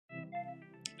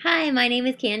Hi, my name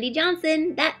is Kandee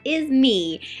Johnson. That is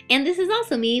me. And this is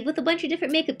also me with a bunch of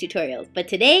different makeup tutorials. But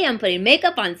today I'm putting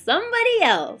makeup on somebody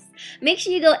else. Make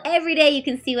sure you go every day. You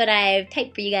can see what I've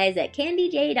typed for you guys at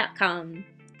kandeej.com.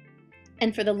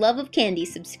 And for the love of candy,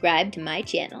 subscribe to my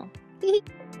channel.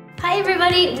 Hi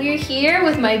everybody, we're here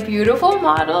with my beautiful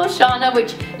model, Shauna,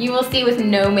 which you will see with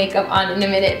no makeup on in a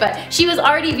minute, but she was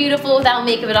already beautiful without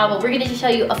makeup at all, but we're going to show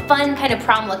you a fun kind of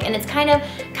prom look, and it's kind of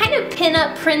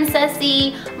pin-up,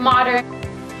 princessy, modern.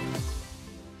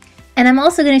 And I'm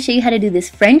also going to show you how to do this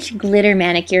French glitter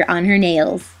manicure on her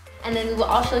nails. And then we will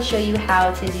also show you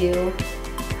how to do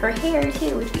her hair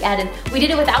too, which we added. We did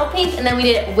it without pink and then we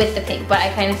did it with the pink, but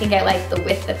I kind of think I like the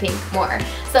with the pink more.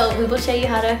 So we will show you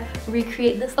how to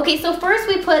recreate this. Okay, so first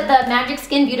we put the Magic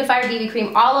Skin Beautifier BB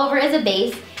Cream all over as a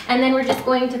base, and then we're just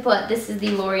going to put, this is the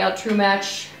L'Oreal True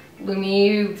Match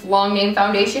Lumi long name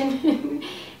foundation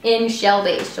in shell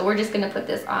base. So we're just gonna put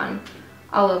this on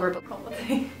all over.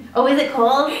 Oh, is it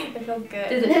cold? It feels good.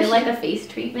 Does it feel like a face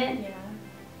treatment? Yeah.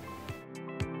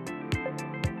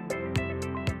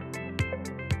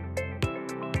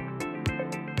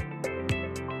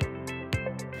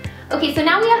 Okay, so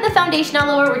now we have the foundation all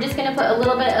over. We're just gonna put a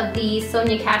little bit of the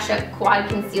Sonia Kashuk Quad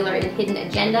Concealer in Hidden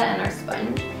Agenda and our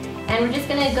sponge. And we're just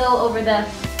gonna go over the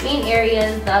main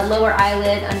areas, the lower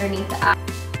eyelid, underneath the eye.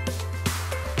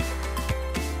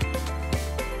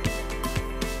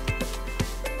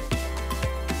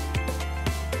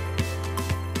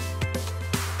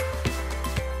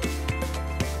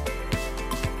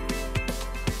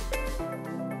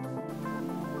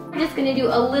 We're just gonna do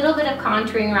a little bit of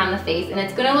contouring around the face, and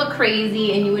it's gonna look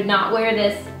crazy, and you would not wear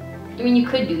this. I mean, you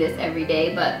could do this every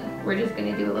day, but we're just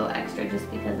gonna do a little extra just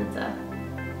because it's a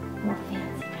more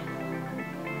fancy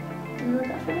kind of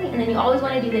look. And then you always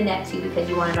want to do the neck too, because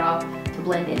you want it all to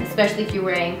blend in, especially if you're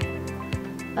wearing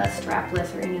a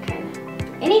strapless or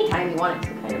anytime you want it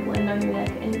to kind of blend on your neck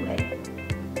anyway.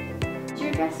 Is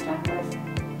your dress strapless?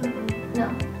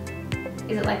 No.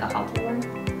 Is it like a halter one?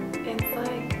 It's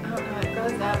like, I don't know, it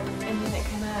goes up and then it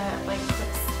kind of like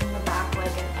clips in the back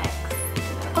like an X.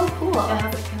 Oh, cool. It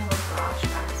has like kind of a bra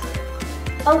strap sort of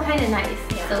clip. Oh, kind of nice.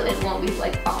 Yeah. So it won't be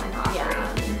like falling off. Yeah. Or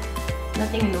anything.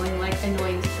 Nothing annoying like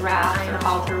annoying straps or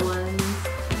halter ones.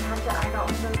 I got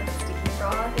one of those like sticky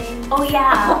bra things. Oh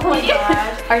yeah. Oh my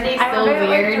gosh. Are they so I haven't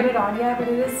weird? like, put it on yet, but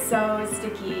it is so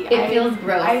sticky. It feels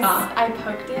gross, huh? I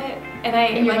poked it and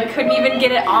I like couldn't even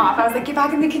get it off. I was like, get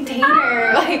back in the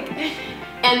container. Like.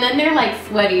 And then they're like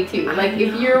sweaty too. Like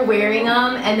if you're wearing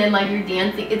them and then like you're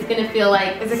dancing, it's gonna feel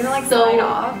like, is it gonna like so slide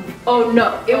off? Oh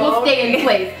no, it will stay in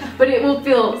place, but it will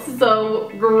feel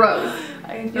so gross.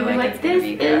 I You'll feel be like, this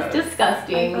is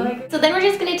disgusting. Like so then we're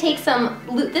just gonna take some,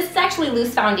 this is actually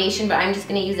loose foundation, but I'm just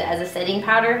gonna use it as a setting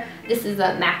powder. This is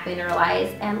the MAC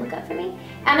Mineralize, and look up for me.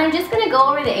 And I'm just gonna go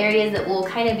over the areas that will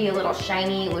kind of be a little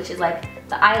shiny, which is like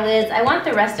the eyelids. I want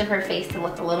the rest of her face to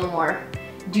look a little more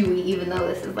dewy, even though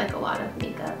this is like a lot of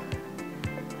makeup.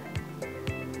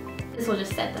 This will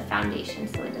just set the foundation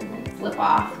so it doesn't slip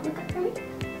off. Look up for me.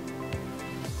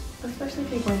 Especially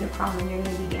if you're going to prom and you're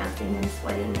going to be dancing and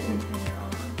sweating and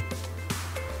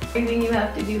everything you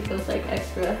have to do feels like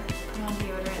extra. Put on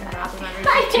deodorant and wrap them every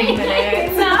 15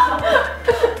 minutes.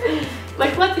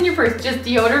 Like what's in your purse? Just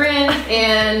deodorant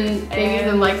and maybe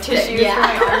some like tissues yeah.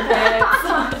 for my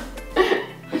armpits.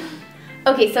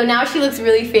 Okay, so now she looks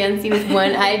really fancy with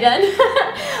one eye done.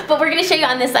 But we're gonna show you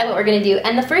on this side what we're gonna do.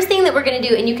 And the first thing that we're gonna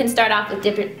do, and you can start off with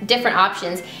different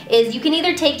options, is you can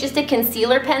either take just a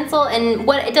concealer pencil, and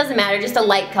it doesn't matter, just a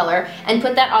light color, and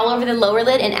put that all over the lower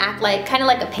lid and act like, kind of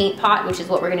like a paint pot, which is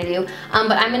what we're gonna do.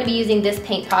 But I'm gonna be using this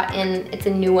paint pot, and it's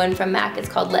a new one from MAC. It's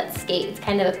called Let's Skate. It's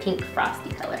kind of a pink frosty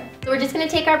color. So we're just gonna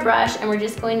take our brush, and we're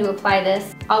just going to apply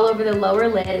this all over the lower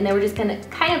lid, and then we're just gonna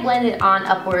kind of blend it on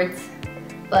upwards.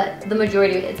 But the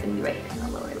majority of it is going to be right in the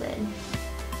lower lid.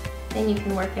 Then you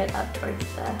can work it up towards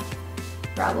the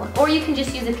brow bone. Or you can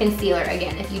just use a concealer,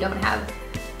 again, if you don't have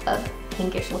a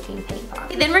pinkish looking paint pot.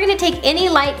 Then we're going to take any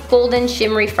light golden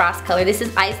shimmery frost color. This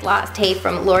is Ice Latte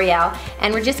from L'Oreal.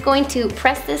 And we're just going to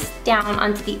press this down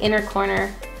onto the inner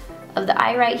corner of the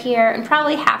eye right here, and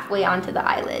probably halfway onto the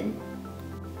eyelid.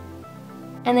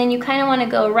 And then you kind of want to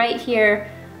go right here,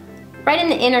 right in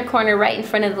the inner corner, right in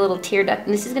front of the little tear duct,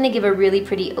 and this is going to give a really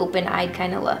pretty open-eyed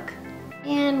kind of look.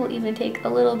 And we'll even take a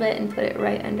little bit and put it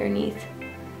right underneath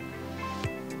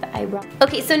the eyebrow.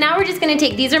 Okay, so now we're just going to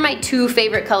take, these are my two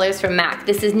favorite colors from MAC.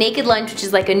 This is Naked Lunch, which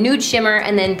is like a nude shimmer,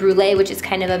 and then Brulee, which is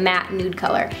kind of a matte nude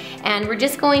color. And we're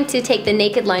just going to take the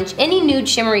Naked Lunch, any nude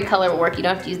shimmery color will work, you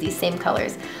don't have to use these same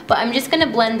colors. But I'm just going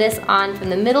to blend this on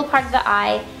from the middle part of the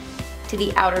eye to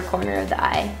the outer corner of the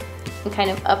eye, and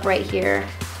kind of up right here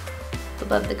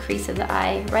above the crease of the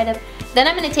eye, right up. Then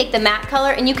I'm gonna take the matte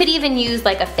color, and you could even use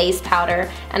like a face powder,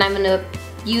 and I'm gonna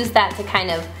use that to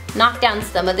kind of knock down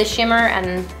some of the shimmer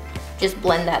and just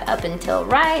blend that up until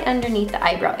right underneath the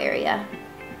eyebrow area.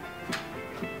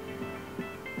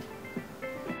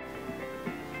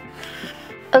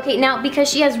 Okay, now because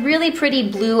she has really pretty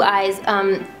blue eyes,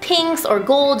 pinks or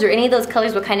golds or any of those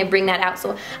colors will kind of bring that out.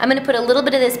 So I'm gonna put a little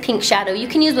bit of this pink shadow. You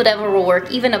can use whatever will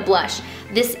work, even a blush.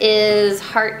 This is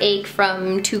Heartache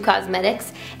from 2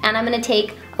 Cosmetics. And I'm gonna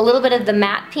take a little bit of the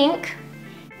matte pink,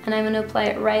 and I'm gonna apply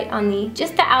it right on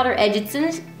just the outer edge.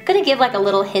 It's gonna give like a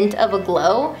little hint of a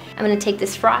glow. I'm gonna take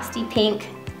this frosty pink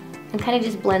and kind of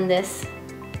just blend this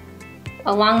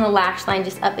along the lash line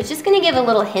just up. It's just gonna give a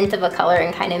little hint of a color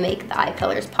and kind of make the eye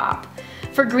colors pop.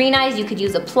 For green eyes, you could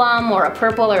use a plum or a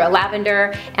purple or a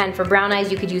lavender, and for brown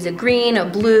eyes, you could use a green, a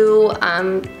blue,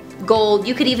 gold.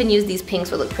 You could even use these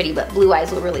pinks, will look pretty, but blue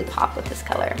eyes will really pop with this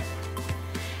color.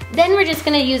 Then we're just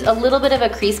gonna use a little bit of a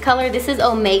crease color. This is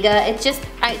Omega. It's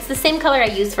the same color I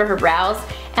used for her brows,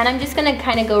 and I'm just gonna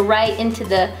kind of go right into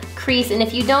the crease. And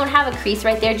if you don't have a crease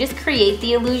right there, just create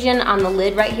the illusion on the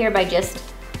lid right here by just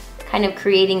kind of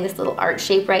creating this little arch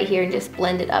shape right here and just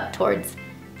blend it up towards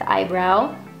the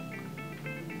eyebrow.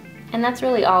 And that's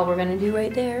really all we're gonna do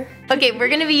right there. Okay, we're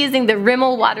gonna be using the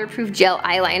Rimmel Waterproof Gel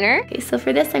Eyeliner. Okay, so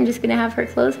for this, I'm just gonna have her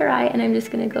close her eye, and I'm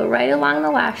just gonna go right along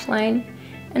the lash line.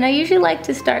 And I usually like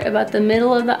to start about the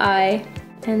middle of the eye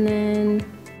and then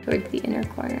towards the inner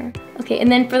corner. Okay, and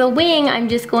then for the wing, I'm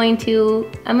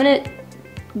gonna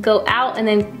go out and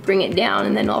then bring it down,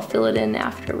 and then I'll fill it in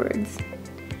afterwards.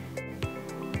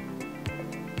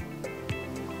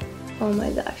 Oh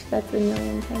my gosh, that's a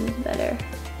million times better.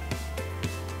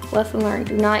 Lesson learned,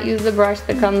 do not use the brush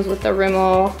that comes with the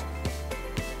Rimmel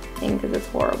thing because it's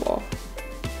horrible.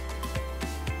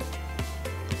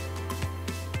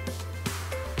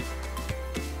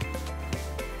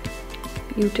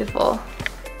 Beautiful.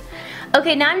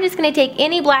 Okay, now I'm just gonna take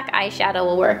any black eyeshadow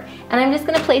will work, and I'm just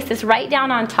gonna place this right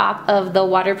down on top of the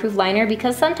waterproof liner,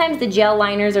 because sometimes the gel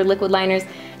liners or liquid liners,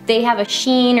 they have a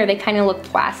sheen or they kind of look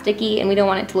plasticky, and we don't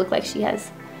want it to look like she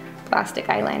has plastic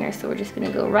eyeliner. So we're just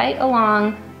gonna go right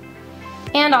along,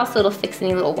 and also it'll fix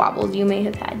any little wobbles you may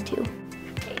have had too.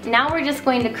 Okay, now we're just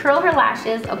going to curl her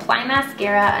lashes, apply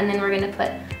mascara, and then we're gonna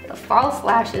put the false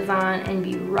lashes on and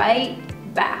be right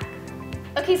back.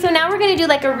 Okay, so now we're gonna do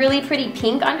like a really pretty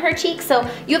pink on her cheek. So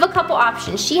you have a couple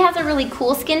options. She has a really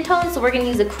cool skin tone, so we're gonna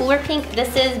use a cooler pink.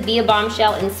 This is Be a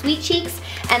Bombshell in Sweet Cheeks.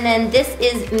 And then this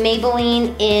is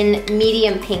Maybelline in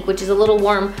Medium Pink, which is a little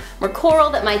warm, more coral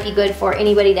that might be good for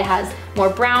anybody that has more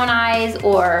brown eyes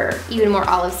or even more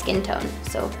olive skin tone.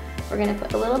 So we're gonna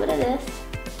put a little bit of this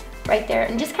right there.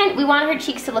 And just we want her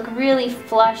cheeks to look really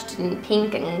flushed and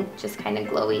pink and just kind of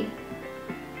glowy.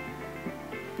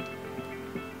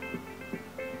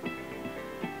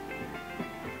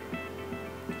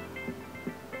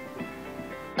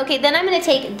 Okay, then I'm gonna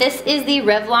take, this is the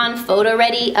Revlon Photo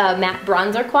Ready Matte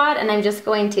Bronzer Quad, and I'm just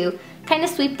going to kind of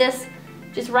sweep this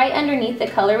just right underneath the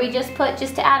color we just put,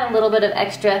 just to add a little bit of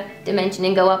extra dimension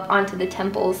and go up onto the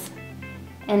temples.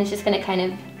 And it's just gonna kind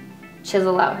of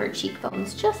chisel out her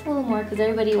cheekbones just a little more, because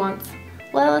everybody wants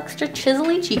a little extra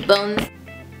chiselly cheekbones.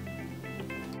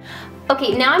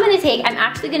 Okay, now I'm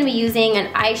actually gonna be using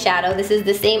an eyeshadow. This is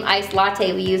the same Ice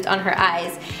Latte we used on her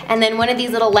eyes. And then one of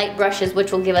these little light brushes,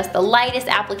 which will give us the lightest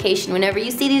application. Whenever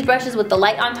you see these brushes with the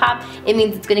light on top, it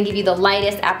means it's gonna give you the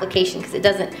lightest application, because it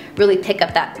doesn't really pick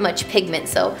up that much pigment.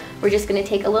 So we're just gonna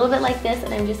take a little bit like this,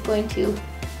 and I'm just going to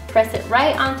press it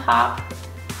right on top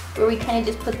where we kind of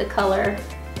just put the color.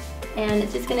 And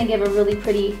it's just gonna give a really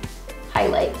pretty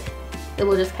highlight that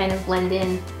will just kind of blend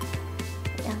in.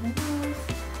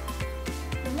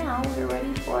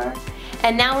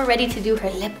 And now we're ready to do her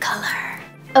lip color.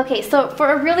 Okay, so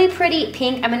for a really pretty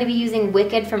pink, I'm gonna be using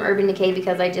Wicked from Urban Decay,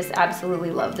 because I just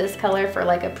absolutely love this color for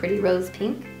like a pretty rose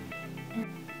pink.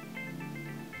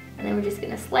 And then we're just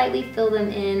gonna slightly fill them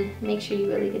in. Make sure you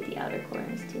really get the outer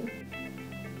corners too.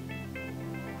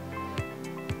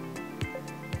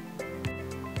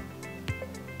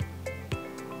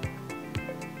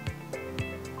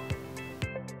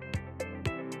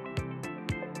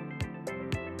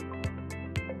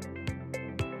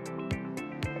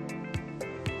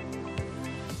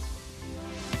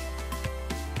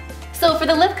 So for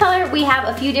the lip color, we have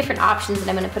a few different options that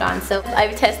I'm gonna put on. So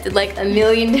I've tested like a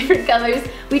million different colors.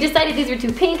 We decided these were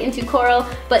too pink and too coral,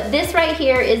 but this right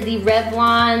here is the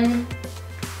Revlon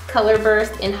Color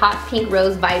Burst in Hot Pink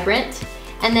Rose Vibrant.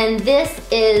 And then this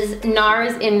is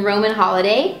NARS in Roman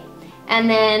Holiday. And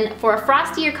then for a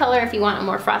frostier color, if you want a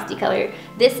more frosty color,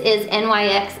 this is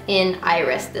NYX in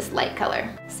Iris, this light color.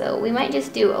 So we might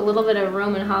just do a little bit of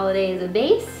Roman Holiday as a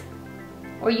base,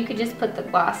 or you could just put the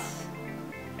gloss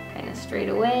kind of straight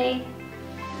away.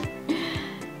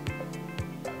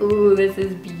 Ooh, this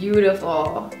is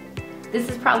beautiful. This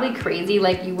is probably crazy,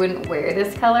 like you wouldn't wear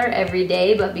this color every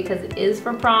day, but because it is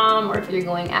for prom, or if you're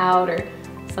going out or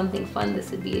something fun,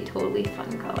 this would be a totally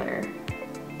fun color.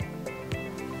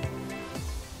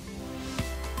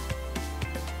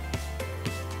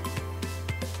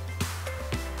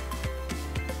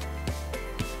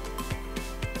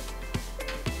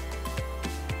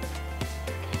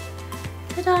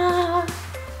 Ta-da!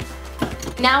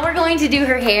 Now we're going to do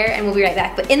her hair and we'll be right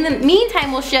back. But in the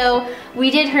meantime, we'll show,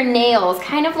 we did her nails,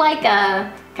 kind of like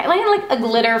a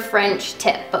glitter French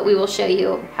tip, but we will show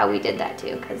you how we did that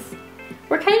too, because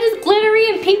we're kind of just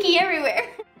glittery and pinky everywhere.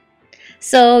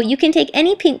 So you can take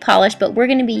any pink polish, but we're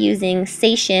going to be using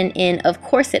Station in Of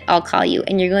Course It, I'll Call You,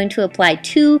 and you're going to apply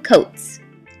 2 coats.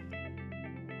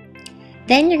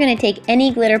 Then you're going to take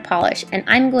any glitter polish, and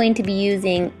I'm going to be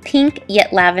using Pink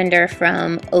Yet Lavender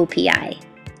from OPI.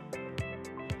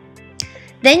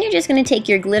 Then you're just going to take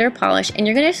your glitter polish and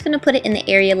you're just going to put it in the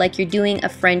area like you're doing a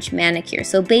French manicure,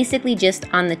 so basically just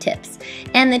on the tips.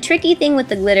 And the tricky thing with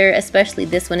the glitter, especially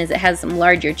this one, is it has some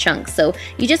larger chunks, so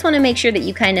you just want to make sure that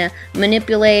you kind of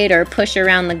manipulate or push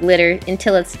around the glitter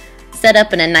until it's set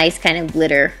up in a nice kind of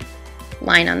glitter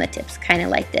line on the tips, kind of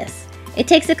like this. It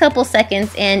takes a couple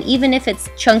seconds, and even if it's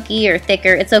chunky or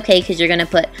thicker, it's okay because you're going to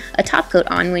put a top coat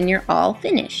on when you're all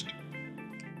finished.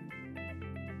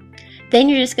 Then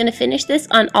you're just going to finish this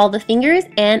on all the fingers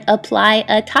and apply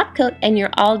a top coat, and you're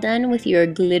all done with your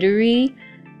glittery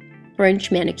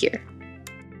French manicure.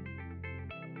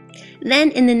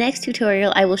 Then in the next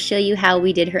tutorial, I will show you how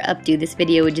we did her updo. This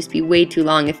video would just be way too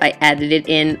long if I added it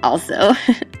in also.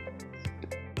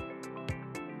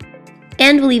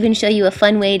 And we'll even show you a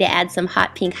fun way to add some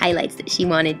hot pink highlights that she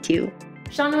wanted to.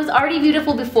 Shauna was already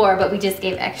beautiful before, but we just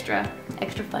gave extra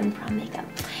fun prom makeup.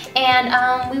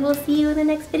 And we will see you in the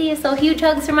next video. So huge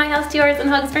hugs from my house to yours, and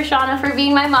hugs for Shauna for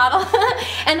being my model.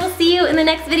 And we'll see you in the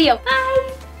next video.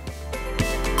 Bye!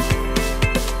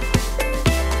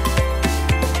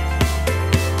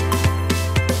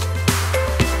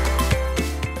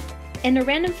 And a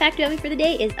random fact about me for the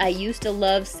day is I used to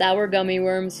love sour gummy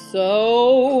worms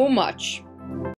so much.